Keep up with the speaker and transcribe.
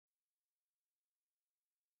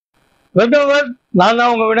Welcome. நான்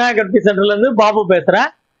தான் உங்க விநாயகா கட்பீஸ் சென்டர்ல இருந்து பாபு பேசுறேன்.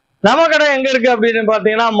 நம்ம கடை எங்க இருக்கு அப்படின்னு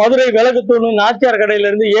பாத்தீங்கன்னா மதுரை விளக்குத்தூணு நாச்சியார் கடையில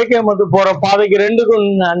இருந்து ஏகே மட்டு போற பாதைக்கு ரெண்டுக்கும்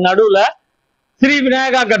நடுவுல ஸ்ரீ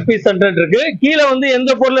விநாயகா கட்பீஸ் சென்டர் இருக்கு. கீழே வந்து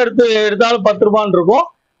எந்த பொருள் எடுத்தாலும் 10 ரூபான்னு இருக்கும்.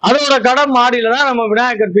 அதோட கடை மாடியில தான் நம்ம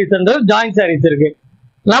Vinayaka cut piece centre join saris இருக்கு.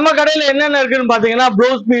 நம்ம கடையில என்னென்ன இருக்குன்னு பாத்தீங்கன்னா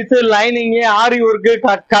ப்ளவுஸ் பீஸ், லைனிங், ஆரி ஒர்க்கு,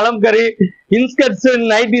 கலம்கரி, இன்ஸ்கர்ட்ஸ்,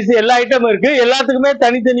 நைட்டிஸ் எல்லா ஐட்டமும் இருக்கு. எல்லாத்துக்குமே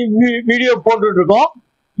தனித்தனி வீடியோ போட்டுட்டு இருக்கோம்.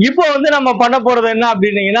 இப்போ வந்து நம்ம பண்ண போறது என்ன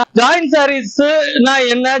அப்படின்னீங்கன்னா ஜாயின் சாரீஸ்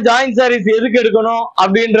என்ன, ஜாயின் சாரீஸ் எதுக்கு எடுக்கணும்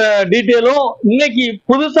அப்படின்ற டீட்டெயிலும் இன்னைக்கு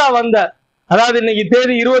புதுசா வந்த, அதாவது இன்னைக்கு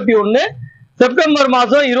தேதி 21 செப்டம்பர்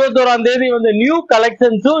மாசம் 21ஆம் தேதி வந்து நியூ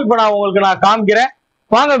கலெக்ஷன்ஸும் இப்போ நான் உங்களுக்கு காமிக்கிறேன்.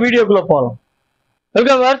 வாங்க வீடியோக்குள்ள போகலாம்.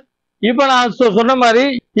 வெல்கம். இப்போ நான் சொன்ன மாதிரி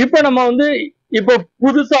இப்போ நம்ம வந்து இப்போ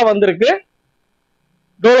புதுசா வந்திருக்கு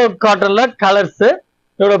டோலோ காட்டன்ல கலர்ஸ்.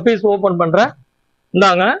 இதோட பீஸ் ஓபன் பண்றேன்.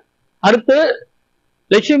 இந்தாங்க. அடுத்து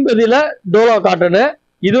லட்சுமிபதியில டோலோ காட்டனு,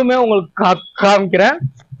 இதுவுமே உங்களுக்கு காமிக்கிறேன்.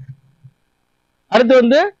 அடுத்து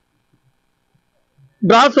வந்து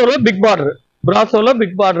பிராசோல பிக்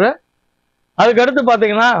பார்டர். அதுக்கு அடுத்து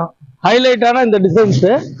பாத்தீங்கன்னா ஹைலைட்டான இந்த டிசைன்ஸ்.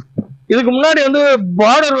 இதுக்கு முன்னாடி வந்து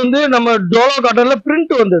பார்டர் வந்து நம்ம டோலோ காட்டன்ல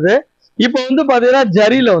பிரிண்ட் வந்தது. இப்போ வந்து பாத்தீங்கன்னா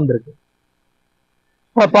ஜரியில வந்திருக்கு.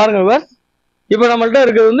 பாருங்க, இப்ப நம்மள்ட்ட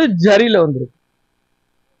இருக்கிறது வந்து ஜரியில வந்திருக்கு.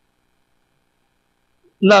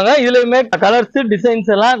 இந்தாங்க. இதுலயுமே கலர்ஸ், டிசைன்ஸ்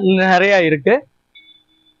எல்லாம் நிறைய இருக்கு.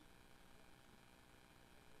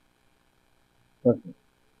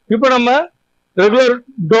 இப்ப நம்ம ரெகுலர்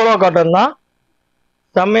டோலோ காட்டன் தான்,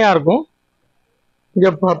 செம்மையா இருக்கும்.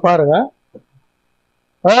 இங்க பாருங்க.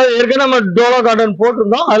 அதாவது ஏற்கனவே நம்ம டோலோ காட்டன்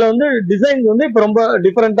போட்டிருந்தோம். அதுல வந்து டிசைன்ஸ் வந்து இப்ப ரொம்ப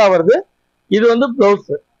டிஃபரெண்டா வருது. இது வந்து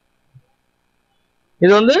பிளவுஸ்,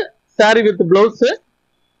 இது வந்து சாரி வித் பிளவுஸ்.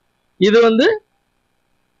 இது வந்து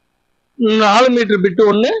 4 மீட்டர் பிட்டு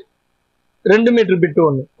 1, 2 மீட்டர் பிட்டு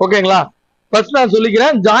 1. ஓகேங்களா? ஃபர்ஸ்ட் நான்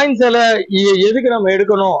சொல்லிக்கிறேன், ஜாயின் சேலை எதுக்கு நம்ம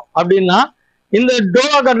எடுக்கணும் அப்படின்னா, இந்த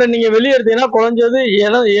டோலோ காட்டன் நீங்க வெளியே எடுத்தீங்கன்னா குறைஞ்சது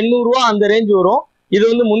 800 ரூபா அந்த ரேஞ்ச் வரும். இது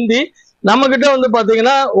வந்து முந்தி நம்ம கிட்ட வந்து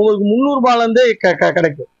பாத்தீங்கன்னா உங்களுக்கு 300 ரூபாயில இருந்தே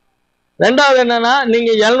கிடைக்கும். ரெண்டாவது என்னன்னா,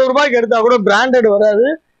 நீங்க 700 ரூபாய்க்கு எடுத்தா கூட பிராண்டட் வராது.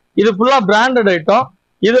 இது ஃபுல்லா பிராண்டட் ஐட்டம்.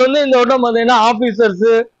 இது வந்து இந்த வட்டம் பாத்தீங்கன்னா ஆபீசர்ஸ்,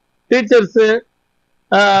 டீச்சர்ஸ்,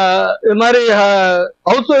 இது மாதிரி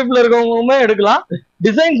ஹவுஸ் ஒய்ஃப்ல இருக்கவங்களுமே எடுக்கலாம்.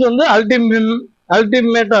 டிசைன்ஸ் வந்து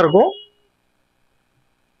அல்டிமேட்டா இருக்கும்.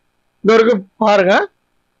 இந்த இருக்கு பாருங்க.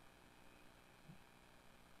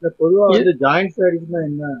 பொதுவா வந்து ஜாயிண்ட் சாரீஸ்னா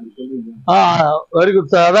என்ன சொல்லுங்க? Very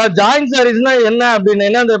good sir. அதாவது ஜாயிண்ட் சாரீஸ்னா என்ன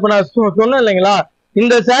அப்படின்னா, இப்ப நான் சொன்னேன் இல்லைங்களா,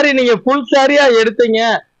 இந்த சாரீ நீங்க ஃபுல் சாரியா எடுத்தீங்க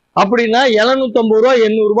அப்படின்னா 750 ரூபா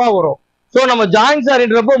 800 ரூபாய் வரும். ஸோ நம்ம ஜாயிண்ட்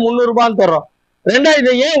சாரின்றப்போ 300 ரூபான்னு தர்றோம். ரெண்டாவது,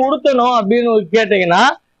 இதை ஏன் உடுத்தணும் அப்படின்னு கேட்டீங்கன்னா,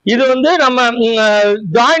 இது வந்து நம்ம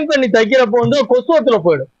ஜாயின் பண்ணி தைக்கிறப்போ வந்து கொசுவத்துல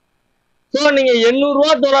போயிடும். ஸோ நீங்க 800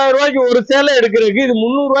 ரூபா 900 ரூபாய்க்கு ஒரு சேலை எடுக்கிறதுக்கு இது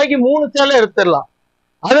 300 ரூபாய்க்கு 3 சேலை எடுத்துடலாம்.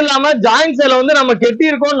 அது இல்லாம ஜாயின் சேலை வந்து நம்ம கெட்டி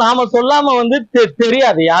இருக்கோம் நாம சொல்லாம வந்து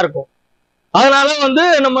தெரியாது யாருக்கும். அதனால வந்து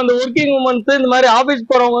நம்ம இந்த ஒர்க்கிங் உமன்ஸ், இந்த மாதிரி ஆபீஸ்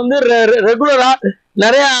போறவங்க வந்து ரெகுலரா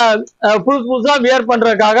நிறைய புதுசா வியர்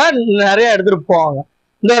பண்றதுக்காக நிறைய எடுத்துட்டு போவாங்க.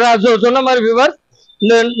 இந்த சொன்ன மாதிரி வியூவர்ஸ்,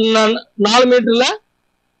 இந்த 4 மீட்டர்ல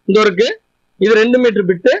இந்த இருக்கு. இது 2 மீட்டர்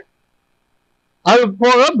பிட்டு. அது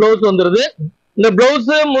போக பிளவுஸ் வந்துருது. இந்த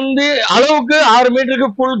பிளவுஸ் முந்தி அளவுக்கு 6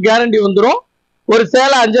 மீட்டருக்கு ஃபுல் கேரண்டி வந்துடும். ஒரு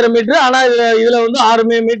சேலை 5.5 மீட்டர், ஆனா இதுல வந்து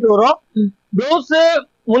 6 மீட்டர் வரும். பிளவுஸ்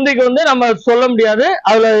முந்திக்கு வந்து நம்ம சொல்ல முடியாது.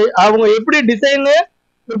 அதுல அவங்க எப்படி டிசைன்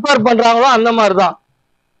ப்ரிப்பேர் பண்றாங்களோ அந்த மாதிரிதான்.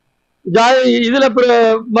 இதுல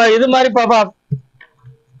இது மாதிரி பாப்பா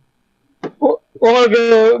உங்களுக்கு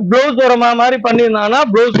பிளவுஸ் வர மாதிரி பண்ணியிருந்தாங்கன்னா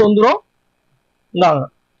பிளவுஸ் வந்துடும். இந்தாங்க.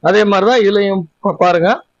 அதே மாதிரிதான் இதுலயும்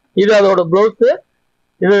பாருங்க. இது அதோட பிளவுஸ்.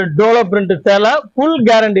 இது டோலோ பிரிண்ட் சேலை, ஃபுல்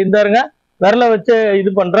கேரண்டி. இந்த இருங்க, விரல வச்சு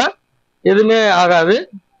இது பண்றேன், எதுவுமே ஆகாது.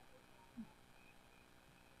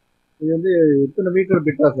 இது வந்து எத்தனை மீட்டர்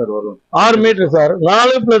பிட்டா சார் வரும்? 6 மீட்டர் சார்.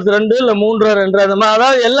 4 + 2 இல்ல 3 2 அந்த மாதிரி.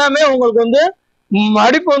 அதாவது எல்லாமே உங்களுக்கு வந்து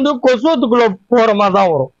மடிப்பு வந்து கொசுவத்துக்குள்ள போற மாதிரி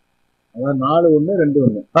தான் வரும். அதாவது 4 1 2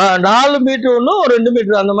 1. 4 மீட்டர் 1, 2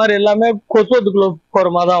 மீட்டர் அந்த மாதிரி எல்லாமே கொசுவத்துக்குள்ள போற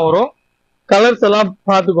மாதிரி தான் வரும். கலர்ஸ் எல்லாம்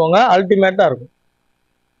பார்த்துக்கோங்க, அல்டிமேட்டா இருக்கும்.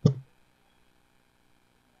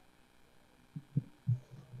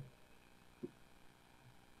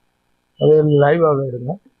 அது லைவாக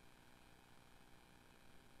இருங்க.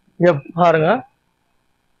 இங்க பாருங்க,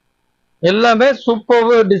 எல்லாமே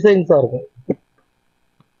சூப்பர் டிசைன்ஸா இருக்கும்.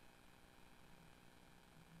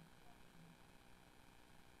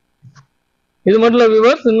 இது மட்டும் இல்ல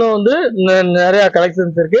வியூவர்ஸ், இன்னும் வந்து நிறைய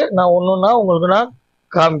கலெக்ஷன்ஸ் இருக்கு. நான் ஒன்னொன்னா உங்களுக்கு நான்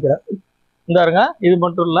காமிக்கிறேன். இந்த இருங்க. இது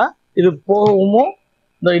மட்டும் இல்ல, இது போகவும்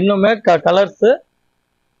இந்த இன்னுமே கலர்ஸ்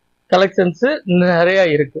கலெக்ஷன்ஸ் நிறைய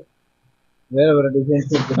இருக்கு. வேற வேற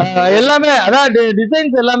டிசைன்ஸ் எல்லாமே அதான்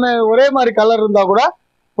டிசைன்ஸ் எல்லாமே ஒரே மாதிரி கலர் இருந்தா கூட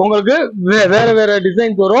உங்களுக்கு வேற வேற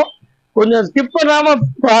டிசைன்ஸ் வரும். கொஞ்சம் ஸ்கிப் பண்ணாம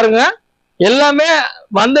பாருங்க. எல்லாமே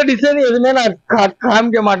வந்த டிசைன் எதுவுமே நான்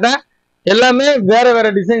காமிக்க மாட்டேன். எல்லாமே வேற வேற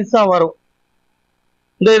டிசைன்ஸ் தான் வரும்.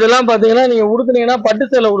 இதெல்லாம் பாத்தீங்கன்னா நீங்க உடுத்துனீங்கன்னா பட்டு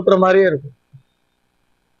சேலை உடுத்துற மாதிரியே இருக்கும்.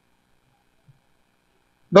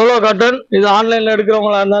 டோலோ காட்டன் இது ஆன்லைன்ல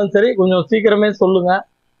எடுக்கிறவங்களா இருந்தாலும் சரி கொஞ்சம் சீக்கிரமே சொல்லுங்க,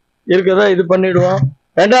 இருக்கதா இது பண்ணிடுவோம்.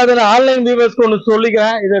 ரெண்டாவது நான் ஆன்லைன் வியூவர்ஸ்க்கு ஒன்று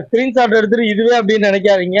சொல்லிக்கிறேன், இதை ஸ்கிரீன்ஷாட் எடுத்துட்டு இதுவே அப்படின்னு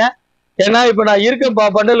நினைக்காதீங்க. ஏன்னா இப்ப நான் இருக்க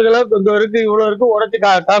பண்டல்களை கொஞ்சம் இருக்கு இவ்வளவு இருக்கு உடச்சு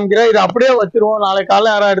காமிக்கிறேன். இதை அப்படியே வச்சிருவோம், நாளை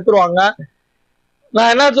காலைல யாரும் எடுத்துருவாங்க.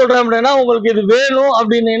 நான் என்ன சொல்றேன் அப்படின்னா, உங்களுக்கு இது வேணும்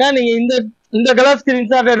அப்படின்னீங்கன்னா நீங்க இந்த கலர்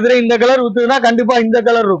ஸ்கிரீன்ஷாட் எடுத்துட்டு இந்த கலர் வித்துனா கண்டிப்பா இந்த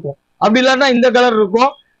கலர் இருக்கும், அப்படி இல்லாட்டா இந்த கலர்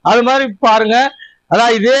இருக்கும். அது மாதிரி பாருங்க.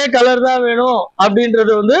 அதான் இதே கலர் தான் வேணும்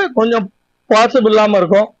அப்படின்றது வந்து கொஞ்சம் பாசிபிள் இல்லாம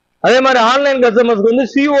இருக்கும். அதே மாதிரி ஆன்லைன் கஸ்டமர்ஸ்க்கு வந்து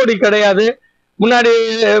சிஓடி கிடையாது. முன்னாடி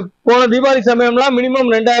போன தீபாவளி சமயம்லாம்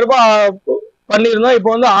மினிமம் 2000 ரூபாய் பண்ணியிருந்தோம். இப்போ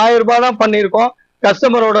வந்து 1000 ரூபாய் தான் பண்ணியிருக்கோம்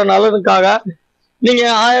கஸ்டமரோட நலனுக்காக. நீங்க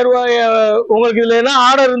 1000 ரூபாய் உங்களுக்கு இதுல என்ன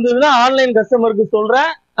ஆர்டர் இருந்ததுன்னா ஆன்லைன் கஸ்டமருக்கு சொல்றேன்,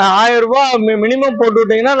 1000 ரூபாய் மினிமம் போட்டு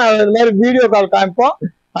விட்டீங்கன்னா நான் இந்த மாதிரி வீடியோ கால் காமிப்போம்.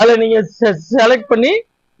 அதுல நீங்க செலக்ட் பண்ணி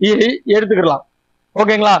எடுத்துக்கலாம்.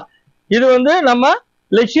 ஓகேங்களா? இது வந்து நம்ம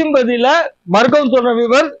லட்சும்பதியில மர்க்கம் சொன்ன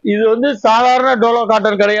விவர். இது வந்து சாதாரண டோலோ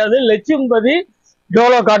காட்டன் கிடையாது, லட்சும்பதி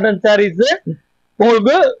டோலோ காட்டன் சாரீஸ்.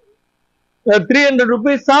 உங்களுக்கு 300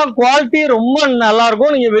 rupees தான். குவாலிட்டி ரொம்ப நல்லா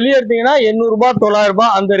இருக்கும். நீங்க வெளியே எடுத்தீங்கன்னா 800 ரூபாய் 900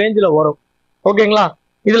 ரூபாய் அந்த ரேஞ்சில் வரும். ஓகேங்களா?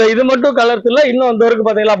 இதுல இது மட்டும் கலர்ஸ் இல்ல, இன்னும் அந்த இருக்கு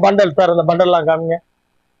பாத்தீங்களா பண்டல். சார் அந்த பண்டல்லாம் காமிங்க.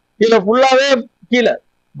 இதுல ஃபுல்லாவே கீழே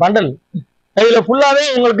பண்டல், இதுல ஃபுல்லாவே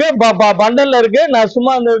உங்களுக்கு பண்டல்ல இருக்கு. நான்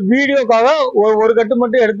சும்மா அந்த வீடியோக்காக ஒரு கட்டு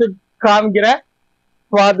மட்டும் எடுத்து காமிக்கிறேன்,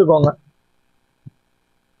 பார்த்துக்கோங்க.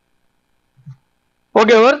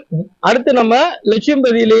 ஓகேவர். அடுத்து நம்ம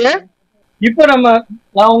லட்சும்பதியிலேயே இப்ப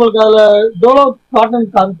நான் உங்களுக்கு அதுல டோலோ காட்டன்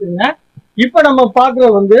காமிச்சிருங்க. இப்ப நம்ம பாக்குற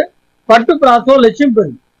வந்து பட்டு பிராசோ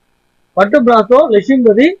லட்சும்பதி. பட்டு பிராசோ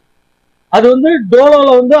லட்சும்பதி அது வந்து டோலோல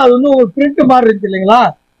வந்து அது வந்து ஒரு பிரிண்ட் மாதிரி இருக்கு இல்லைங்களா?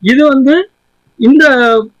 இது வந்து இந்த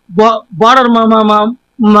பார்டர்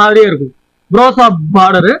மாதிரியே இருக்கும், ப்ரோசா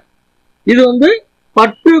பார்டரு. இது வந்து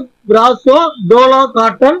பட்டு brasso Dolo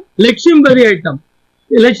cotton Lakshmipathy item.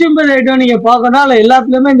 Lakshmipathy item நீங்க பார்க்கணும், அதுல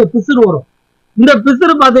எல்லாத்துலயுமே இந்த பிசுறு வரும். இந்த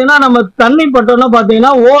பிசுறு பாத்தீங்கன்னா நம்ம தண்ணி பட்டோம்னா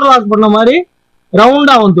பாத்தீங்கன்னா ஓவர்லாக் பண்ண மாதிரி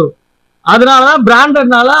ரவுண்டா வந்துடும். அதனாலதான்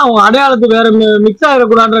பிராண்டட்னால அவங்க அடையாளத்துக்கு வேற மிக்ஸ்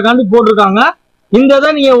ஆகிடக்கூடாதுக்காண்டி போட்டிருக்காங்க. இந்த இதை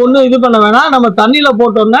நீங்க ஒன்றும் இது பண்ண வேணாம். நம்ம தண்ணியில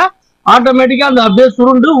போட்டோம்னா ஆட்டோமேட்டிக்கா அந்த அப்படியே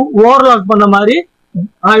சுருண்டு ஓவர்லாக் பண்ண மாதிரி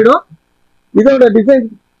ஆயிடும். இதோட டிசைன்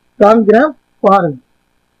காமிக்கிறேன் பாருங்க.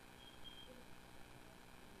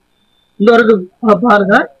 இந்த வரைக்கும்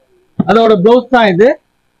பாருங்க, அதோட பிளவுஸ் தான் இது.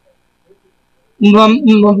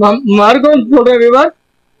 மறுக்கும் சொல்ற விவர்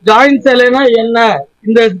ஜாயின் சேலைனா என்ன,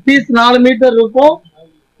 இந்த பீஸ் 4 மீட்டர் இருக்கும்,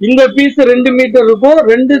 இந்த பீஸ் 2 மீட்டர் இருக்கும்,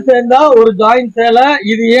 2 சேர்ந்தா ஒரு ஜாயின் சேலை.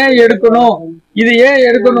 இது ஏன் எடுக்கணும், இது ஏன்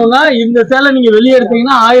எடுக்கணும்னா இந்த சேலை நீங்க வெளியே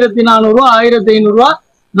எடுத்தீங்கன்னா 1400 ரூபாய் 1500 ரூபாய்,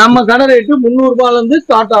 நம்ம கடை ரேட்டு 300 ரூபாயில இருந்து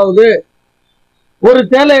ஸ்டார்ட் ஆகுது. ஒரு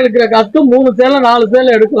சேலை எடுக்கிற காஸ்ட் 3 சேலை 4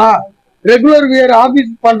 சேலை எடுக்கலாம். ரெகுலர் வியர் ஆபீஸ்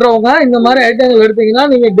பண்றவங்க இந்த மாதிரி ஐட்டங்கள் எடுத்தீங்கன்னா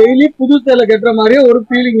நீங்க டெய்லி புது சேலை கட்டுற மாதிரியே ஒரு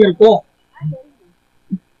ஃபீலிங் இருக்கும்.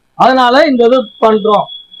 அதனால இந்த இது பண்றோம்.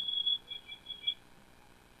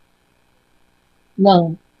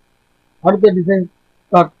 அடுத்த டிசைன்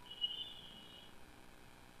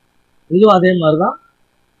இதுவும் அதே மாதிரிதான்.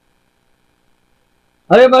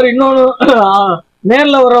 அதே மாதிரி இன்னொன்னு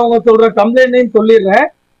நேர்ல வர்றவங்க சொல்ற கம்ப்ளைண்ட்டையும் சொல்லிடுறேன்.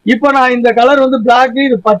 இப்ப நான் இந்த கலர் வந்து பிளாக்,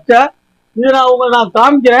 இது பச்சை, இது நான்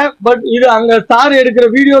காமிக்கிறேன். பட் இது அங்க சாரி எடுக்கிற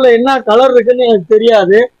வீடியோல என்ன கலர் இருக்குன்னு எனக்கு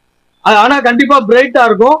தெரியாது. ஆனா கண்டிப்பா பிரைட்டா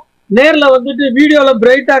இருக்கும். நேர்ல வந்துட்டு வீடியோல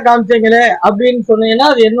பிரைட்டா காமிச்சீங்களே அப்படின்னு சொன்னீங்கன்னா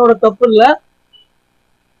அது என்னோட தப்பு இல்லை.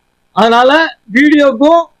 அதனால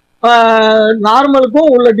வீடியோக்கும் நார்மலுக்கும்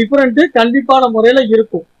உள்ள டிஃபரெண்ட் கண்டிப்பான முறையில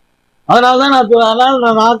இருக்கும். அதனாலதான்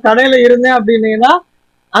நான் கடையில இருந்தேன் அப்படின்னீங்கன்னா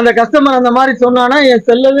அந்த கஸ்டமர் அந்த மாதிரி சொன்னானா என்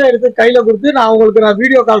செல்லவே எடுத்து கையில கொடுத்து நான்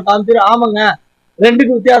வீடியோ கால் காமிச்சிரு. ஆமாங்க,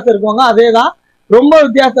 ரெண்டுக்கு வித்தியாசம் இருக்குவாங்க. அதேதான், ரொம்ப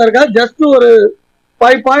வித்தியாசம் இருக்கா. ஜஸ்ட் ஒரு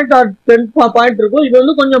 5 பாயிண்ட் ஆர் 10 பாயிண்ட் இருக்கும். இது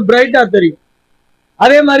வந்து கொஞ்சம் பிரைட்டா தெரியும்.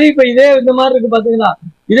 அதே மாதிரி இப்ப இதே இந்த மாதிரி இருக்கு பாத்தீங்கன்னா,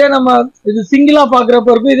 இதே நம்ம இது சிங்கிளா பாக்குறப்ப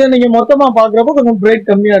இருக்கும், இதே நீங்க மொத்தமா பாக்குறப்ப கொஞ்சம் பிரைட்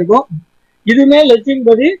கம்மியா இருக்கும். இதுமே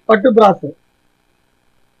லட்சும்பதி பட்டு பிராசோ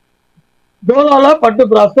டோலால பட்டு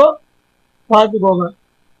பிராசோ பார்த்துக்கோங்க.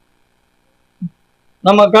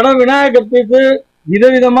 நம்ம கடை விநாயக கட்பீஸ்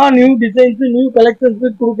விதவிதமா நியூ டிசைன்ஸ் நியூ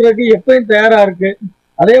கலெக்ஷன்ஸ் கொடுக்கறதுக்கு எப்பயும் தயாரா இருக்கு.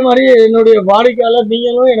 அதே மாதிரி என்னுடைய வாடிக்கையாளர்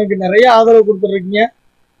நீங்களும் எனக்கு நிறைய ஆதரவு கொடுத்துருக்கீங்க.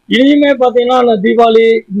 இனிமே பாத்தீங்கன்னா தீபாவளி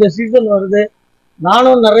இந்த சீசன் வருது,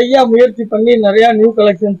 நானும் நிறைய முயற்சி பண்ணி நிறைய நியூ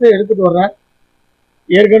கலெக்ஷன்ஸ் எடுத்துட்டு வர்றேன்.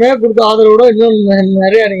 ஏற்கனவே கொடுத்த ஆதரவோட இன்னும்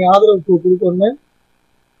நிறைய நீங்க ஆதரவு கொடுக்கணும்னு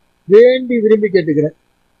வேண்டி விரும்பி கேட்டுக்கிறேன்.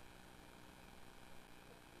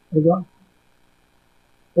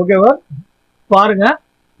 ஓகேவா? பாருங்க,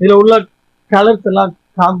 இதுல உள்ள கலர்ஸ் எல்லாம்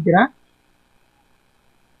காமிக்கிறேன்.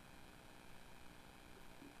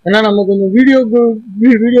 ஏன்னா நம்ம கொஞ்சம் வீடியோ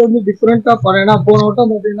வந்து டிஃப்ரெண்டா பாருங்க. போன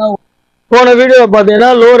வட்டம் பாத்தீங்கன்னா, போன வீடியோ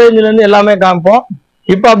பாத்தீங்கன்னா லோ ரேஞ்சில இருந்து எல்லாமே காமிப்போம்.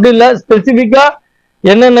 இப்ப அப்படி இல்ல, ஸ்பெசிபிக்கா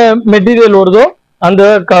என்னென்ன மெட்டீரியல் வருதோ அந்த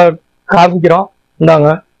காமிக்கிறோம். இந்தாங்க,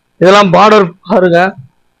 இதெல்லாம் பார்டர் பாருங்க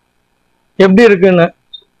எப்படி இருக்குன்னு.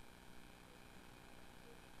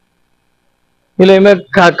 இதுலயுமே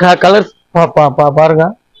கலர்ஸ் பாருங்க,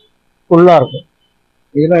 ஃபுல்லா இருக்கும்.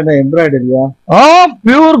 இதெல்லாம் என்ன எம்ப்ராய்டரியா?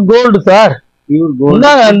 Pure gold sir. Pure gold.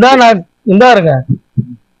 இந்தாருங்க,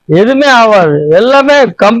 எதுவுமே ஆகாது, எல்லாமே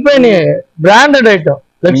company branded item,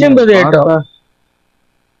 Lakshmipathi item.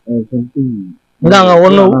 இந்தாங்க,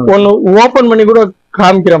 ஒன்னு ஓபன் பண்ணி கூட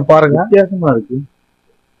காமிக்கிறேன் பாருங்க. வித்தியாசமா இருக்கு.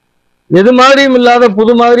 எது மாதிரியும் இல்லாத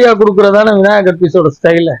புது மாதிரியா கொடுக்கறதான விநாயகர் பீஸோட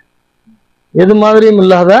ஸ்டைல. எது மாதிரியும்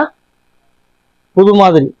இல்லாத புது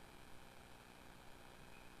மாதிரி.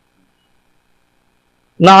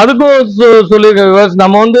 நான் அதுக்கும் சொல்லியிருக்கேன்.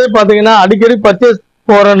 நம்ம வந்து பாத்தீங்கன்னா அடிக்கடி பர்ச்சேஸ்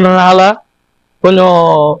போறதுனால கொஞ்சம்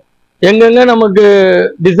எங்கெங்க நமக்கு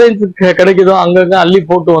டிசைன்ஸ் கிடைக்குதோ அங்கங்க அள்ளி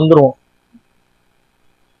போட்டு வந்துருவோம்.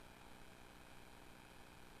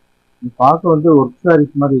 பார்க்க வந்து ஒர்க்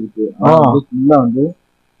சாரீஸ் மாதிரி இருக்கு. ஃபுல்லா வந்து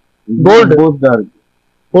கோல்டு கோல்டா இருக்கு.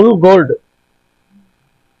 Full gold.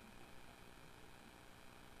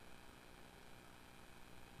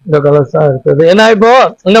 இந்த கலர்ஸா இருக்குது. ஏன்னா இப்போ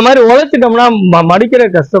இந்த மாதிரி உழைச்சிட்டோம்னா மடிக்கிற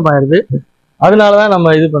கஷ்டமாயிருது. அதனாலதான்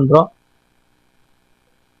நம்ம இது பண்றோம்.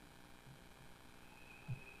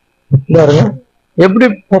 பாருங்க எப்படி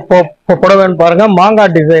புடவைன்னு பாருங்க.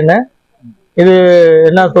 மாங்காய் டிசைனு. இது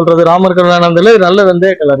என்ன சொல்றது, ராமர் கருணானந்தில நல்ல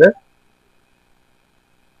வெந்தய கலரு.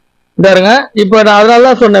 பாருங்க, இப்ப நான்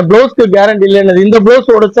அதனாலதான் சொன்னேன் பிளவுஸ்க்கு கேரண்டி இல்லைன்னு. இந்த பிளவுஸ்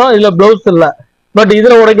உடைச்சோம், இதுல பிளவுஸ் இல்ல, பட்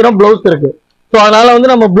இதுல உடைக்கிறோம், பிளவுஸ் இருக்கு. ஸோ அதனால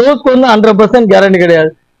வந்து நம்ம பிளவுஸ்க்கு வந்து 100% கேரண்டி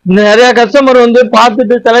கிடையாது. நிறைய கஸ்டமர் வந்து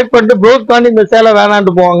பார்த்துட்டு செலக்ட் பண்ணிட்டு பிளவுஸ் காண்டி இந்த சேலை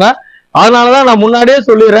வேணான்ட்டு போவாங்க. அதனாலதான் நான் முன்னாடியே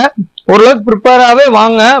சொல்லிடுறேன், ஓரளவுக்கு ப்ரிப்பேராகவே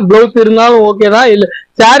வாங்க. பிளவுஸ் இருந்தாலும் ஓகே தான். இல்ல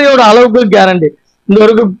சாரியோட அளவுக்கு கேரண்டி. இந்த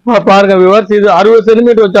வரைக்கும் பாருங்க விவர்ஸ், இது 60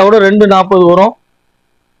 சென்டிமீட்டர் வச்சா கூட 240 வரும்.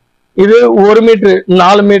 இது 1 மீட்டர்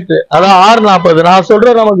 4 மீட்டர், அதான் 640. நான்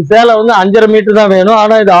சொல்றேன் நமக்கு சேலை வந்து 5.5 மீட்டர் தான் வேணும்.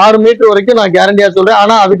 ஆனா இது 6 மீட்டர் வரைக்கும் நான் கேரண்டியா சொல்றேன்.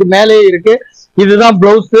 ஆனா அதுக்கு மேலேயே இருக்கு. இதுதான்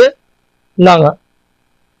பிளவுஸ். இந்தாங்க,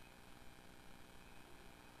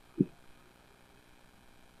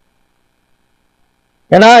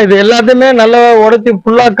 ஏன்னா இது எல்லாத்தையுமே நல்லா உடைச்சு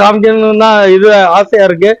ஃபுல்லா காமிக்கணும்னு தான் இது ஆசையா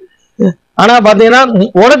இருக்கு. ஆனா பாத்தீங்கன்னா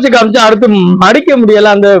உடைச்சு காமிச்சா அடுத்து மடிக்க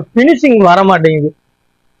முடியல, அந்த பினிஷிங் வர மாட்டேங்குது.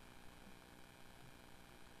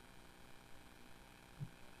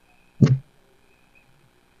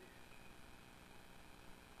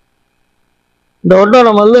 இந்த வட்டம்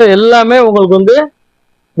நம்ம வந்து எல்லாமே உங்களுக்கு வந்து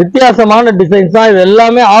வித்தியாசமான டிசைன்ஸ் தான். இது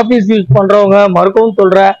எல்லாமே ஆபீஸ் யூஸ் பண்றவங்க, மறுக்கவும்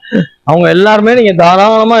சொல்றேன், அவங்க எல்லாருமே நீங்க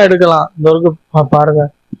தாராளமா எடுக்கலாம். இந்த வரைக்கும் பாருங்க,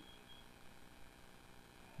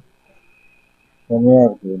 செம்மையா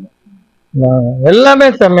இருக்கு. எல்லாமே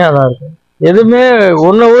செம்மையா தான் இருக்கு. எதுவுமே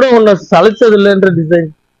ஒன்ன விட ஒன்ன சளைச்சது இல்லைன்ற டிசைன்.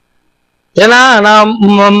 ஏன்னா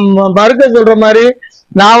நான் மறுக்க சொல்ற மாதிரி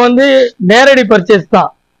நான் வந்து நேரடி பர்ச்சேஸ்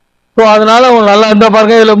தான். ஸோ அதனால நல்லா இந்த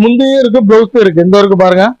பாருங்க, இதுல முந்தியும் இருக்கு, பிளவுஸும் இருக்கு. இந்த வரைக்கும்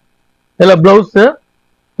பாருங்க, இதுல பிளவுஸ்,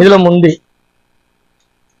 இதுல முந்தி.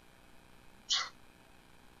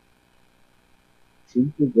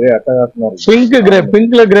 பிங்க் கிரே,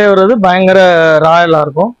 பிங்க்ல கிரே வர்றது பயங்கர ராயலா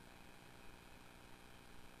இருக்கும்.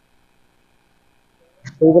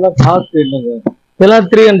 இதெல்லாம் காஸ்ட் என்னங்க? இதெல்லாம்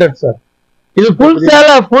 300 சார். இது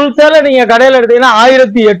ஃபுல் சேலை நீங்க கடையில எடுத்தீங்கன்னா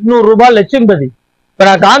 1800 ரூபாய் லட்சுமிபதி. இப்ப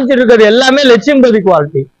நான் காமிச்சிட்டு இருக்கிறது எல்லாமே லட்சுமிபதி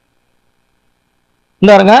குவாலிட்டி.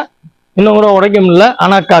 இந்தாருங்க, இன்னும் கூட உடைக்க முடியல.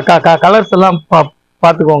 ஆனா கலர்ஸ் எல்லாம்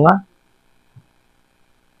பாத்துக்கோங்க,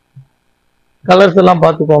 கலர்ஸ் எல்லாம்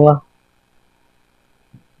பாத்துக்கோங்க.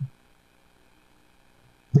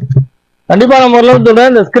 கண்டிப்பா நம்ம ஒரு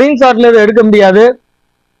சொல்றேன், இந்த ஸ்கிரீன்ஷாட்ல இதை எடுக்க முடியாது.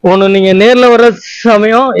 ஒண்ணு நீங்க நேர்ல வர்ற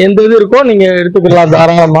சமயம் எந்த இது இருக்கோ நீங்க எடுத்துக்கலாம்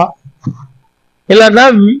தாராளமா. இல்லாட்டா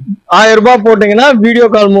 1000 ரூபாய் போட்டீங்கன்னா வீடியோ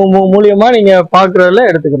கால் மூலியமா நீங்க பாக்குறதுல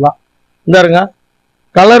எடுத்துக்கலாம். இந்தாருங்க,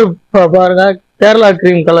 கலர் பாருங்க, கேரளா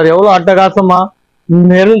கிரீம் கலர் எவ்வளவு அட்டகாசமா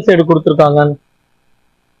மெரூன் சைடு கொடுத்துருக்காங்கன்னு.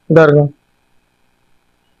 இந்தாருங்க,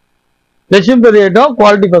 லட்சுமிபதி ஐட்டம்,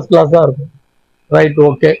 குவாலிட்டி ஃபர்ஸ்ட் கிளாஸா இருக்கும். ரைட்,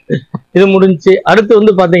 ஓகே, இது முடிஞ்சு. அடுத்து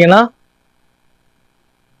வந்து பாத்தீங்கன்னா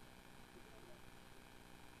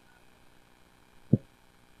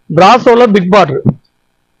பிராசோல பிக் பார்டர்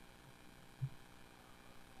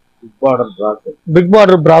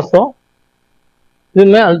பிராசோ,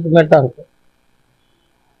 இதுவுமே அல்டிமேட்டா இருக்கும்.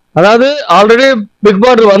 அதாவது ஆல்ரெடி பிக்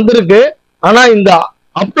பார்டர் வந்திருக்கு. ஆனா இந்த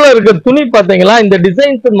அப்ல இருக்க துணி பாத்தீங்களா, இந்த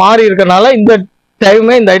டிசைன்ஸ் மாறி இருக்கனால இந்த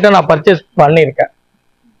டைமே இந்த ஐட்டம் நான் பர்ச்சேஸ் பண்ணியிருக்கேன்.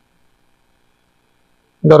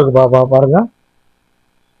 இந்த இருக்கு பாருங்க,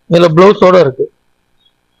 இதுல பிளவுஸோட இருக்கு.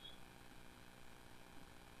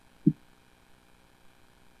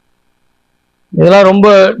 இதெல்லாம் ரொம்ப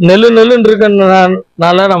நெல்லுன்னு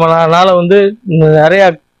இருக்கனால நம்மளால வந்து நிறைய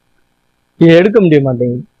எடுக்க முடிய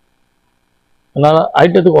மாட்டேங்குது. அதனால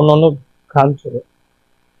ஐட்டத்துக்கு ஒண்ணு காமிச்சிடும்.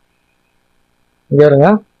 இங்க இருங்க,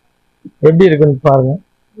 எப்படி இருக்குன்னு பாருங்க.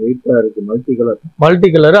 வெயிட்டா இருக்கு, மல்டி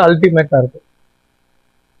கலர் அல்டிமேட்டா இருக்கு.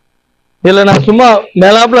 இதுல நான் சும்மா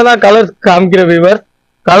மேலாப்ல தான் கலர்ஸ் காமிக்கிற வியூவர்.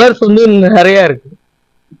 கலர்ஸ் வந்து நிறைய இருக்கு.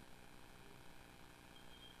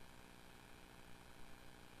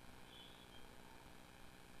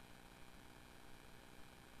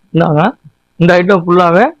 இந்தாங்க, இந்த ஐட்டம்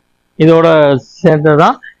ஃபுல்லாவே இதோட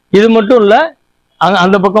சேர்ந்ததுதான். இது மட்டும் இல்ல,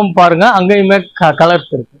 அந்த பக்கம் பாருங்க, அங்கேயுமே கலர்ஸ்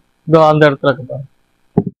இருக்கு. இதோ அந்த இடத்துல இருக்கு பாருங்க.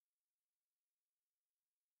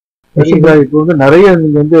 இப்போ வந்து நிறைய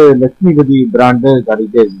நீங்க வந்து லட்சுமிபதி பிராண்டு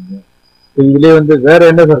காட்டிட்டே இருக்கீங்க. இதுலயே வந்து வேற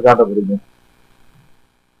என்ன சார் காட்ட போறீங்க?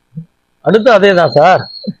 அடுத்து அதே தான் சார்.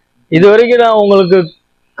 இது வரைக்கும் நான் உங்களுக்கு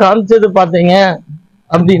காமிச்சது பாத்தீங்க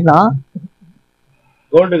அப்படின்னா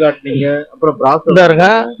கோல்டு காட்டினீங்க, அப்புறம் இருங்க.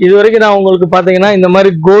 இது வரைக்கும் நான் உங்களுக்கு பாத்தீங்கன்னா இந்த மாதிரி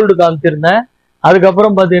கோல்டு காமிச்சிருந்தேன்.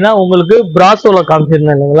 அதுக்கப்புறம் பாத்தீங்கன்னா உங்களுக்கு பிராசோல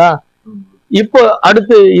காமிச்சிருந்தேன் இல்லைங்களா. இப்போ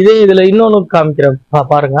அடுத்து இதுல இன்னொன்னு காமிக்கிறேன்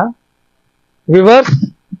பாருங்க விவர்ஸ்.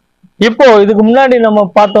 இப்போ இதுக்கு முன்னாடி நம்ம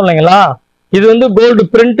பார்த்தோம் இல்லைங்களா, இது வந்து கோல்டு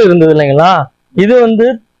பிரிண்ட் இருந்தது இல்லைங்களா. இது வந்து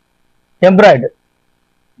எம்ப்ராய்டு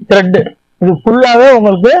த்ரெட். இது ஃபுல்லாவே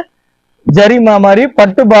உங்களுக்கு ஜரிமா மாதிரி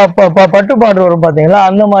பட்டு பார்டர் வரும் பாத்தீங்களா,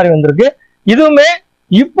 அந்த மாதிரி வந்திருக்கு. இதுவுமே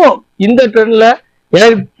இப்போ இந்த ட்ரெண்ட்ல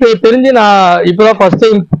எனக்கு தெரிஞ்சு நான் இப்பதான் ஃபர்ஸ்ட்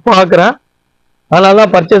டைம் பாக்குறேன்.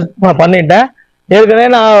 அதனாலதான் பர்ச்சேஸ் பண்ணிட்டேன். ஏற்கனவே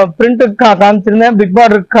நான் பிரிண்ட் காமிச்சிருந்தேன், பிக்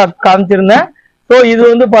பார்டர் காமிச்சிருந்தேன். ஸோ இது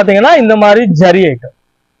வந்து பாத்தீங்கன்னா இந்த மாதிரி ஜரி ஐட்டம்,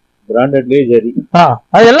 பிராண்டட்லயே ஜரி.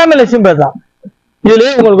 அது எல்லாமே லட்சுமி பேர் தான்.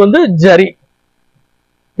 இதுலயே உங்களுக்கு வந்து ஜரி.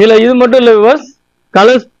 இதுல இது மட்டும் இல்ல விவர்ஸ்,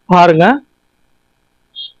 கலர்ஸ் பாருங்க.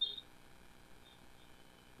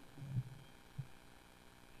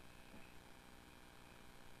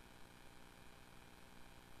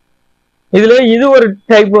 இதுல இது ஒரு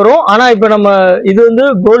டைப் வரும். ஆனா இப்ப நம்ம இது வந்து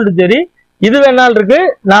கோல்டு ஜெரி. இது வேணாலும் இருக்கு.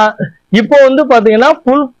 நான் இப்போ வந்து பாத்தீங்கன்னா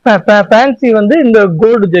ஃபுல் ஃபேன்சி வந்து இந்த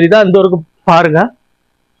கோல்டு ஜெரி தான். இந்த ஒரு பாருங்க,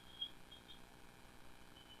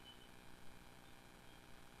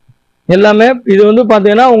 எல்லாமே இது வந்து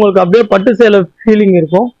பாத்தீங்கன்னா உங்களுக்கு அப்படியே பட்டு சேலை ஃபீலிங்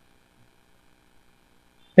இருக்கும்.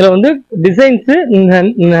 இதுல வந்து டிசைன்ஸ்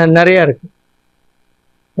நிறைய இருக்கு.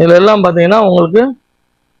 இதுல எல்லாம் பாத்தீங்கன்னா உங்களுக்கு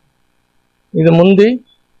இது முந்தி,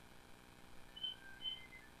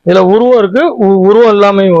 இதுல உருவம் இருக்கு, உருவம்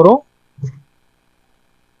எல்லாமே வரும்.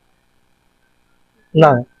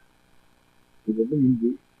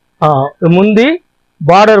 முந்தி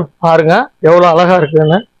பார்டர் பாருங்க எவ்வளவு அழகா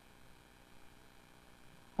இருக்குன்னு.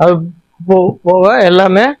 அது போக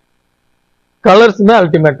எல்லாமே கலர்ஸுமே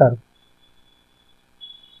அல்டிமேட்டா இருக்கு.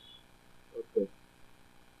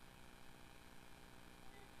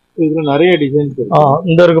 இதுல நிறைய டிசைன்ஸ் இருக்கு.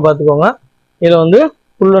 இந்த இருக்கு பாத்துக்கோங்க. இதுல வந்து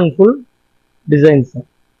ஃபுல் அண்ட் ஃபுல் டிசைன்ஸ்.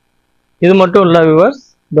 இது மட்டும் இல்ல வியூவர்ஸ்,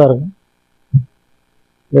 இதா இருக்கும்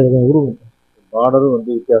உருவம். பார்டரும்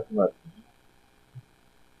வந்து வித்தியாசமா இருக்கு.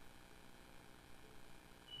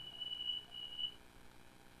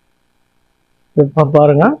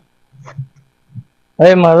 பாருங்க,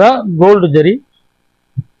 அதே மாதிரிதான் கோல்டு ஜெரி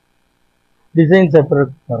டிசைன்ஸ் எப்படி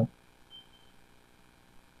இருக்கு பாருங்க.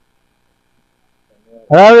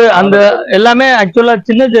 அதாவது அந்த எல்லாமே ஆக்சுவலா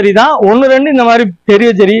சின்ன ஜெரி தான். ஒன்னு ரெண்டு இந்த மாதிரி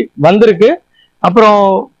பெரிய ஜெரி வந்திருக்கு. அப்புறம்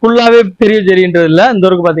ஃபுல்லாவே பெரிய ஜெரின்றது இல்ல. இந்த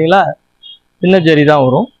இருக்கு பாத்தீங்களா, சின்ன ஜெரி தான்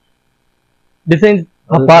வரும். டிசைன்ஸ்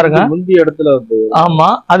பாருங்க முந்தி இடத்துல. ஆமா,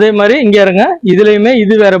 அதே மாதிரி இங்க இருங்க. இதுலயுமே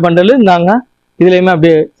இது வேற பண்டல். இந்தாங்க, இதுலயுமே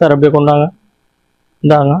அப்படியே சார் அப்படியே கொண்டாங்க.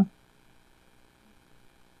 இந்தாங்க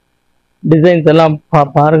டிசைன்ஸ் எல்லாம்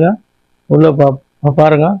பாருங்க. உள்ள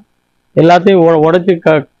பாருங்க. எல்லாத்தையும் உடைச்சு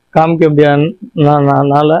காமிக்க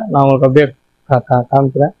முடியாதனால நான் உங்களுக்கு அப்படியே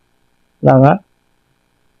காமிக்கிறேன். இந்தாங்க,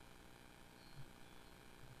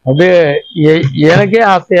 அப்படியே எனக்கே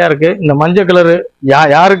ஆசையா இருக்கு. இந்த மஞ்சள் கலரு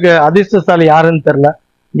யாருக்கு அதிர்ஷ்டசாலி யாருன்னு தெரியல.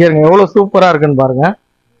 இங்க இருங்க எவ்வளவு சூப்பரா இருக்குன்னு பாருங்க.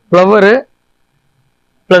 Flower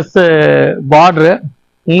plus border.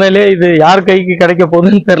 உண்மையிலே இது யார் கைக்கு கிடைக்க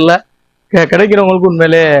போகுதுன்னு தெரியல. கிடைக்கிறவங்களுக்கு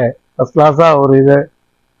உண்மையிலே ஃபர்ஸ்ட் கிளாஸா ஒரு இது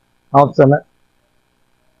ஆப்ஷனு.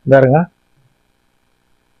 பாருங்க,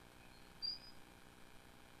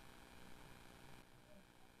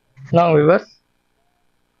 நான் விவர்ஸ்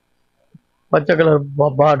பச்சை கலர்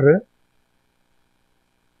பார்டரு.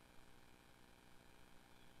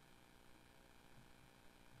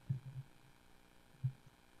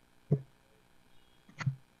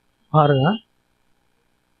 பாருங்க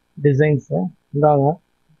டிசைன்ஸ் இந்தாங்க.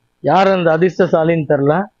 யார் அந்த அதிர்ஷ்டசாலின்னு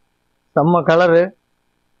தெரில. செம்ம கலரு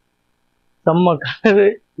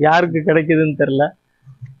யாருக்கு கிடைக்குதுன்னு தெரில.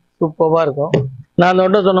 சூப்பராக இருக்கும். நான் அந்த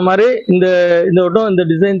வட்டம் சொன்ன மாதிரி இந்த வட்டம் இந்த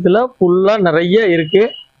டிசைன்ஸில் ஃபுல்லாக நிறைய இருக்கு.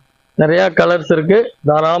 நிறையா கலர்ஸ் இருக்கு.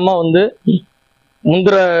 தாராளமாக வந்து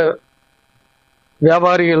முந்திர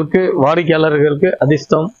வியாபாரிகளுக்கு வாடிக்கையாளர்களுக்கு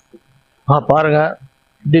அதிர்ஷ்டம். பாருங்க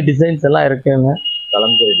இப்படி டிசைன்ஸ் எல்லாம் இருக்குங்க.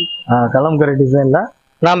 கலம்கரை டிசைன்ல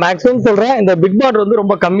நான் மேக்ஸிமம் சொல்றேன். இந்த பிக் பார்டர் வந்து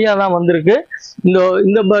ரொம்ப கம்மியா தான் வந்திருக்கு.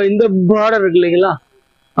 இந்த பார்டர் இருக்கு இல்லைங்களா,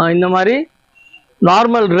 இந்த மாதிரி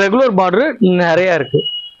நார்மல் ரெகுலர் பார்டர் நிறைய இருக்கு.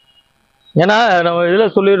 ஏன்னா நம்ம இதுல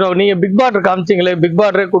சொல்லிடுறோம், நீங்க பிக் பார்டர் காமிச்சிங்களே, பிக்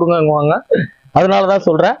பார்டரே கொடுங்கங்குவாங்க. அதனாலதான்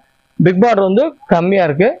சொல்றேன் பிக் பார்டர் வந்து கம்மியா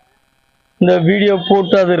இருக்கு. இந்த வீடியோ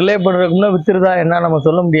போட்டு அது ரிலே பண்றதுக்குன்னா வித்துருதா என்ன நம்ம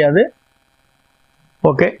சொல்ல முடியாது.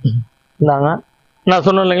 ஓகே இந்தாங்க. நான்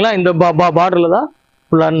சொன்னேன் இல்லைங்களா, இந்த பார்டரில் தான்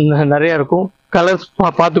ஃபுல்லாக நிறைய இருக்கும். கலர்ஸ்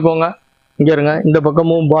பார்த்துக்கோங்க. இங்கே இருங்க, இந்த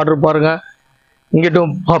பக்கமும் பார்டர் பாருங்க,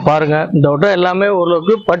 இங்கிட்டும் பாருங்க. இந்த வட்டம் எல்லாமே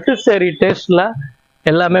ஓரளவுக்கு பட்டு சேரி டேஸ்ட்ல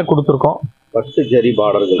எல்லாமே கொடுத்துருக்கோம். பட்டு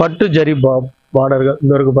ஜரி பார்டர்கள்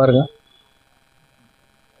இந்த வரைக்கும் பாருங்க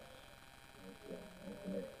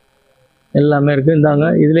எல்லாமே இருக்கு. இந்தாங்க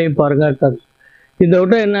இதுலயும் பாருங்க. இந்த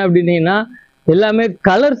வட்டம் என்ன அப்படின்னீங்கன்னா எல்லாமே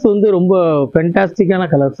கலர்ஸ் வந்து ரொம்ப ஃபென்டாஸ்டிக்கான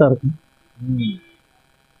கலர்ஸா இருக்கும்.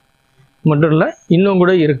 மட்டும் இல்ல இன்னும்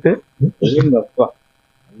கூட இருக்கு.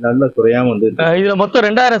 நல்ல குறையாம வந்து இதுல மொத்தம்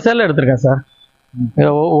 2000 சேலை எடுத்திருக்கேன் சார்.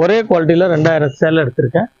 ஒரே குவாலிட்டியில 2000 சேலை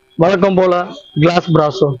எடுத்திருக்கேன். வழக்கம் போல கிளாஸ்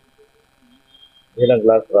பிராஸோ.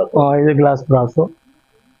 இது கிளாஸ் பிராஸோ.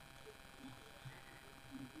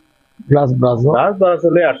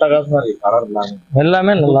 அட்டகாசமா இருக்கு. கலர்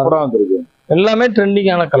எல்லாமே நல்லா வந்துருக்கு. எல்லாமே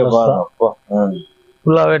ட்ரெண்டிங்கான கலர்ஸ் தான்.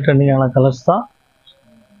 ஃபுல்லாவே ட்ரெண்டிங்கான கலர்ஸ் தான்.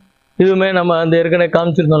 இதுவுமே நம்ம அந்த ஏற்கனவே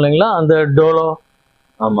காமிச்சிருந்தோம் இல்லைங்களா, அந்த டோலோ.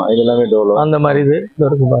 ஆமா, இது எல்லாமே டோலோ அந்த மாதிரி இது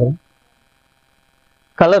இருக்கு பாருங்க.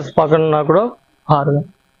 கலர்ஸ் பார்க்கணும்னா கூட பாருங்க.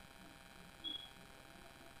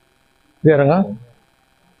 பாருங்க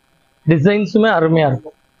டிசைன்ஸுமே அருமையா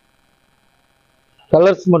இருக்கும்.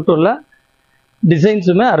 கலர்ஸ் மட்டும் இல்ல,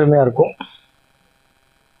 டிசைன்ஸுமே அருமையா இருக்கும்.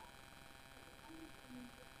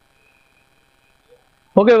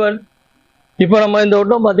 ஓகே வெல், இப்போ நம்ம இந்த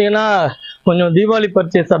வட்டம் பார்த்தீங்கன்னா கொஞ்சம் தீபாவளி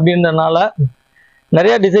பர்ச்சேஸ் அப்படின்றனால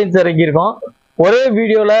நிறைய டிசைன்ஸ் இறக்கியிருக்கோம். ஒரே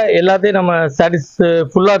வீடியோவில் எல்லாத்தையும் நம்ம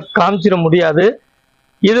ஃபுல்லாக காமிச்சிட முடியாது.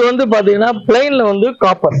 இது வந்து பார்த்தீங்கன்னா பிளைன்ல வந்து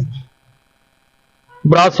காப்பர்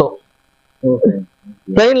பிராசோ.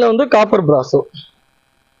 பிளைன்ல வந்து காப்பர் பிராசோ.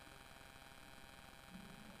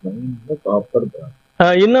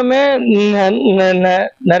 இன்னுமே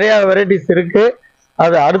நிறைய வெரைட்டிஸ் இருக்கு.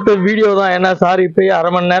 அது அடுத்த வீடியோ தான். ஏன்னா சார் இப்பயே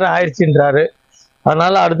 1/2 மணி நேரம் ஆயிடுச்சுன்றாரு.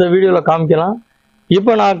 அதனால அடுத்த வீடியோல காமிக்கலாம்.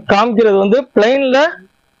 இப்போ நான் காமிக்கிறது வந்து பிளைன்ல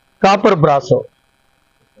காப்பர் பிராசோ.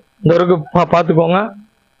 இந்த வரைக்கு பார்த்துக்கோங்க.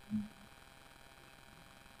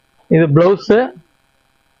 இது பிளவுஸ்.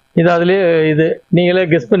 இது அதுலயே இது நீங்களே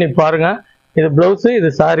கெஸ் பண்ணி பாருங்க. இது பிளவுஸ், இது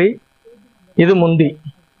சாரி, இது முந்தி.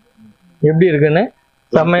 எப்படி இருக்குன்னு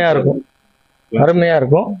செம்மையா இருக்கும், அருமையா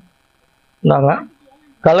இருக்கும். நாங்க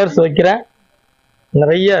கலர்ஸ் வைக்கிறேன்,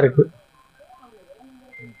 நிறைய இருக்கு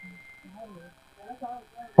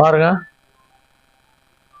பாருங்க.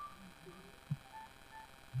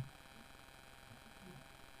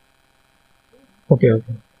 ஓகே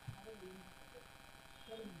ஓகே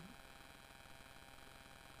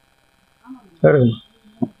சரிங்க,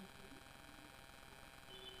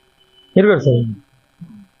 இருக்கு சார்.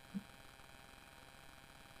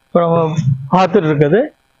 இப்போ நம்ம பார்த்துட்டு இருக்குது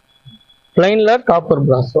பிளைன்ல காப்பர்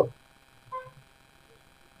பிராசோ.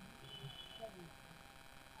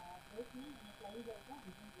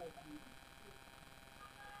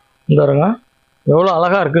 இந்த பாருங்க எவ்வளோ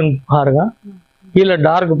அழகா இருக்குன்னு பாருங்க. கீழே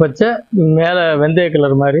டார்க் பச்சை, மேலே வெந்தய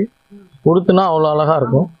கலர் மாதிரி உடுத்துனா அவ்வளோ அழகா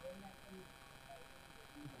இருக்கும்.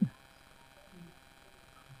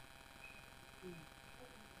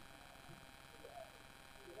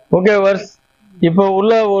 ஓகே வர்ஸ், இப்போ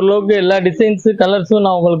உள்ள ஓரளவுக்கு எல்லா டிசைன்ஸு கலர்ஸும்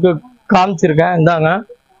நான் உங்களுக்கு காமிச்சிருக்கேன். இந்தாங்க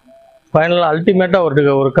ஃபைனலாக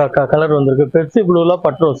அல்டிமேட்டாக ஒரு கலர் வந்திருக்கு. பெப்சி ப்ளூவில்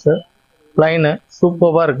பட்ரோஸு லைனு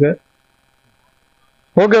சூப்பராக இருக்கு.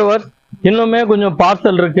 ஓகே வர்ஸ், இன்னுமே கொஞ்சம்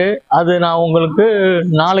பார்சல் இருக்கு. அது நான் உங்களுக்கு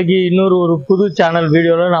நாளைக்கு ஒரு புது சேனல்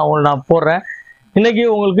வீடியோவில் நான் போடுறேன். இன்னைக்கு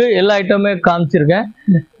உங்களுக்கு எல்லா ஐட்டமே காமிச்சிருக்கேன்.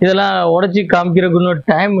 இதெல்லாம் உடச்சி காமிக்கிறதுக்கு இன்னும்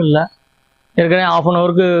டைம் இல்லை. ஏற்கனவே 1/2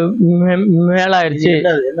 hourக்கு மேலே ஆயிடுச்சு.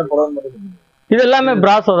 இது எல்லாமே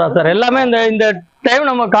பிராசோ தான் சார். எல்லாமே இந்த டைம்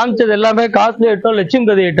நம்ம காமிச்சது எல்லாமே காஸ்ட்லி ஐட்டம், லட்சுமி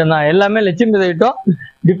கதி ஐட்டம் தான். எல்லாமே லட்சுமி கதி ஐட்டம்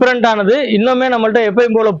டிஃப்ரெண்டானது. இன்னுமே நம்மள்ட்ட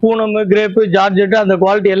எப்பயும் போல பூனம், கிரேப்பு, ஜார்ஜெட் அந்த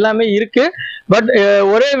குவாலிட்டி எல்லாமே இருக்கு. பட்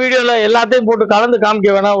ஒரே வீடியோல எல்லாத்தையும் போட்டு கலந்து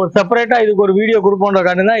காமிக்க வேணாம், ஒரு செப்பரேட்டா இதுக்கு ஒரு வீடியோ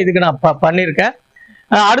கொடுப்போன்றக்காண்டி தான் இதுக்கு நான் பண்ணியிருக்கேன்.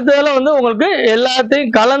 அடுத்ததில் வந்து உங்களுக்கு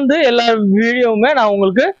எல்லாத்தையும் கலந்து எல்லா வீடியோவுமே நான்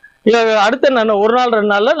உங்களுக்கு அடுத்த நான் ஒரு நாள் 2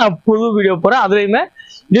 நாள்ல நான் புது வீடியோ போறேன். அதுலயுமே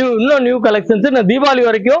இன்னும் நியூ கலெக்ஷன்ஸ் நான் தீபாவளி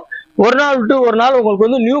வரைக்கும் ஒரு நாள் விட்டு ஒரு நாள் உங்களுக்கு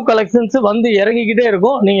வந்து நியூ கலெக்ஷன்ஸ் வந்து இறங்கிக்கிட்டே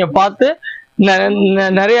இருக்கும். நீங்க பார்த்து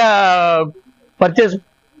நிறைய பர்ச்சேஸ்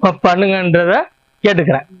பண்ணுங்கன்றத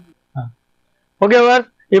கேட்டுக்கிறேன். ஓகேவா?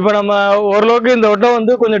 இப்ப நம்ம ஓரளவுக்கு இந்த வட்டம்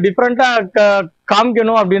வந்து கொஞ்சம் டிஃப்ரெண்டா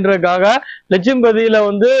காமிக்கணும் அப்படின்றதுக்காக லட்சுமிபதியில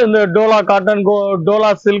வந்து இந்த Dola cotton,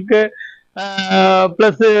 Dola silk,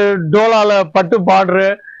 plus டோலால பட்டு பார்டரு,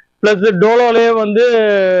 பிளஸ் டோலோலயே வந்து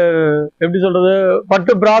எப்படி சொல்றது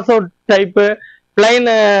பட்டு பிராசோ டைப்பு, பிளைன்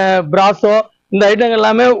பிராசோ, இந்த ஐட்டங்கள்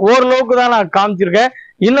எல்லாமே ஓரளவுக்கு தான் நான் காமிச்சிருக்கேன்.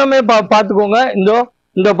 இன்னுமே பார்த்துக்கோங்க.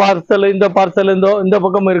 இந்த பார்சல் இந்த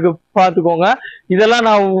பக்கம் இருக்கு, பார்த்துக்கோங்க. இதெல்லாம்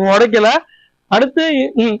நான் உடைக்கல. அடுத்து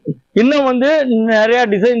இன்னும் வந்து நிறைய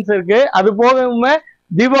டிசைன்ஸ் இருக்கு. அது போகவுமே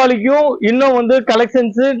தீபாவளிக்கும் இன்னும் வந்து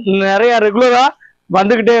கலெக்ஷன்ஸ் நிறைய ரெகுலரா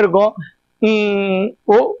வந்துகிட்டே இருக்கும்.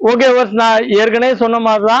 ஓகே வர்ஸ், நான் ஏற்கனவே சொன்ன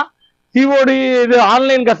மாதிரிதான் சிஓடி, இது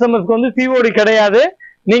ஆன்லைன் கஸ்டமர்ஸ்க்கு வந்து சிஓடி கிடையாது.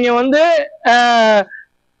 நீங்க வந்து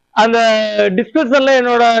அந்த டிஸ்கிரிப்ஷன்ல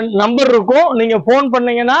என்னோட நம்பர் இருக்கும், நீங்க போன்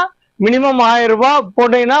பண்ணீங்கன்னா மினிமம் 1000 ரூபாய்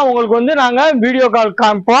போட்டீங்கன்னா உங்களுக்கு வந்து நாங்க வீடியோ கால்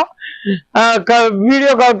காமிப்போம்.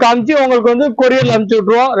 வீடியோ கால் காமிச்சு உங்களுக்கு வந்து கொரியர்ல அனுப்பிச்சு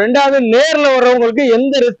விட்டுருவோம். ரெண்டாவது, நேர்ல வர்றவங்களுக்கு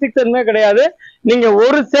எந்த ரெஸ்ட்ரிக்ஷனுமே கிடையாது. நீங்க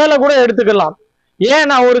ஒரு சேலை கூட எடுத்துக்கலாம். ஏன்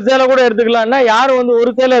நான் ஒரு சேலை கூட எடுத்துக்கலாம்னா, யாரும் வந்து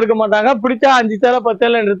ஒரு சேலை எடுக்க மாட்டாங்க, பிடிச்சா 5 சேலை 10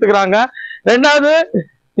 சேலை எடுத்துக்கிறாங்க. ரெண்டாவது,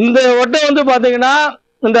 இந்த வட்டம் வந்து பாத்தீங்கன்னா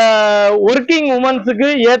இந்த ஒர்க்கிங் உமன்ஸுக்கு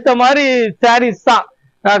ஏத்த மாதிரி சாரீஸ் தான்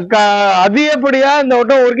அதிகப்படியா. இந்த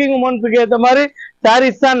வட்டம் ஒர்க்கிங் உமன்ஸுக்கு ஏத்த மாதிரி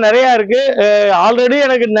சாரீஸ் தான் நிறைய இருக்கு. ஆல்ரெடி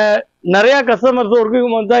எனக்கு நிறைய கஸ்டமர்ஸ் ஒர்க்கிங்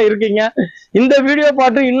உமன்ஸ் தான் இருக்கீங்க. இந்த வீடியோ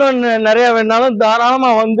பார்த்து இன்னும் நிறைய வேணாலும்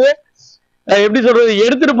தாராளமா வந்து எப்படி சொல்றது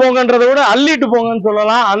எடுத்துட்டு போங்கன்றத விட அள்ளிட்டு போங்கன்னு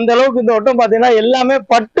சொல்லலாம். அந்த அளவுக்கு இந்த வட்டம் பாத்தீங்கன்னா எல்லாமே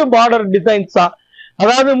பட்டு பார்டர் டிசைன்ஸ் தான்.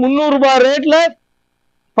 அதாவது 300 ரூபாய் ரேட்ல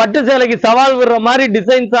பட்டு சேலைக்கு சவால் விடுற மாதிரி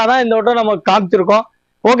டிசைன்ஸா தான் இந்த வட்டம் நம்ம காமிச்சிருக்கோம்.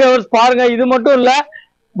 ஓகே பாருங்க. இது மட்டும் இல்ல,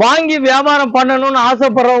 வாங்கி வியாபாரம் பண்ணணும்னு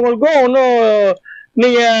ஆசைப்படுறவங்களுக்கும் ஒன்றும்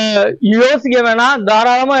நீங்க யோசிக்க வேணாம்.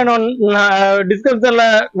 தாராளமா என்னோட டிஸ்கிரிப்ஷன்ல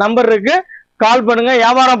நம்பர் இருக்கு, கால் பண்ணுங்க.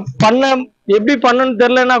 வியாபாரம் எப்படி பண்ணணும்னு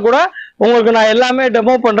தெரியலன்னா கூட உங்களுக்கு நான் எல்லாமே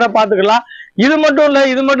டெமோ பண்றேன், பாத்துக்கலாம். இது மட்டும் இல்ல,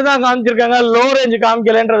 இது மட்டும் தான் காமிச்சிருக்காங்க, லோ ரேஞ்ச்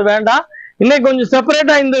காமிக்கலன்றது வேண்டாம். இன்னைக்கு கொஞ்சம்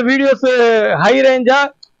செப்பரேட்டா இந்த வீடியோஸ் ஹை ரேஞ்சா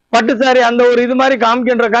பட்டு சாரி அந்த ஒரு இது மாதிரி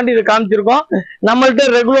காமிக்கின்றக்காண்டி இது காமிச்சிருக்கோம். நம்மள்ட்ட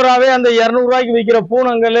ரெகுலராகவே அந்த 200 ரூபாய்க்கு விற்கிற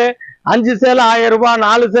பூனங்கள் 5 சேலை 1000 ரூபாய்,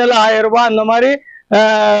 4 சேலை 1000 ரூபாய், அந்த மாதிரி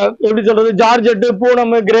எப்படி சொல்றது ஜார்ஜெட்டு,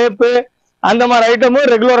 பூனம், கிரேப்பு அந்த மாதிரி ஐட்டமும்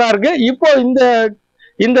ரெகுலரா இருக்கு. இப்போ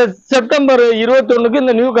இந்த செப்டம்பர் 21க்கு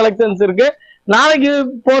இந்த நியூ கலெக்ஷன்ஸ் இருக்கு. நாளைக்கு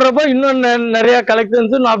போடுறப்ப இன்னும் நிறைய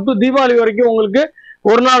கலெக்ஷன்ஸ் அப் டு தீபாவளி வரைக்கும் உங்களுக்கு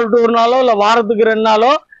ஒரு நாள் விட்டு ஒரு நாளோ இல்ல வாரத்துக்கு 2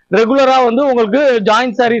 நாளோ ரெகுலரா வந்து உங்களுக்கு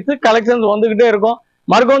ஜாயின்ட் சாரீஸ் கலெக்ஷன்ஸ் வந்துகிட்டே இருக்கும்.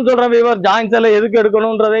 மறுக்கும் சொல்றேன் வீவர், ஜாயின்ட் சேலை எதுக்கு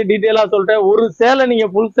எடுக்கணும்ன்றதை டீட்டெயிலா சொல்லிட்டேன். ஒரு சேலை நீங்க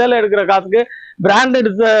ஃபுல் சேலை எடுக்கிற காசுக்கு பிராண்டட்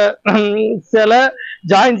சேலை,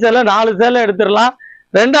 ஜாயின்ட் சேலை 4 சேலை எடுத்துடலாம்.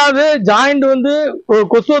 ரெண்டாவது, ஜாயிண்ட் வந்து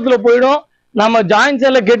கொசுவத்துல போயிடும். நம்ம ஜாயின்ட்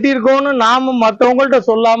சேலை கெட்டியிருக்கோம்னு நாம மற்றவங்கள்ட்ட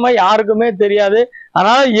சொல்லாம யாருக்குமே தெரியாது.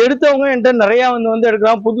 அதனால எடுத்தவங்க என்கிட்ட நிறைய வந்து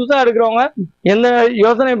எடுக்கிறாங்க. புதுசா எடுக்கிறவங்க எந்த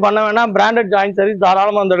யோசனையும் பண்ண வேணாம், பிராண்டட் ஜாயின்ட் சாரீஸ்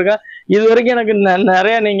தாராளமா வந்து எடுக்க. இது வரைக்கும் எனக்கு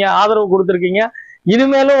நிறைய நீங்க ஆதரவு கொடுத்துருக்கீங்க.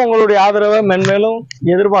 இனிமேலும் உங்களுடைய ஆதரவை மென்மேலும்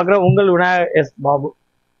எதிர்பார்க்கிற உங்கள் விநாயகா எஸ் பாபு.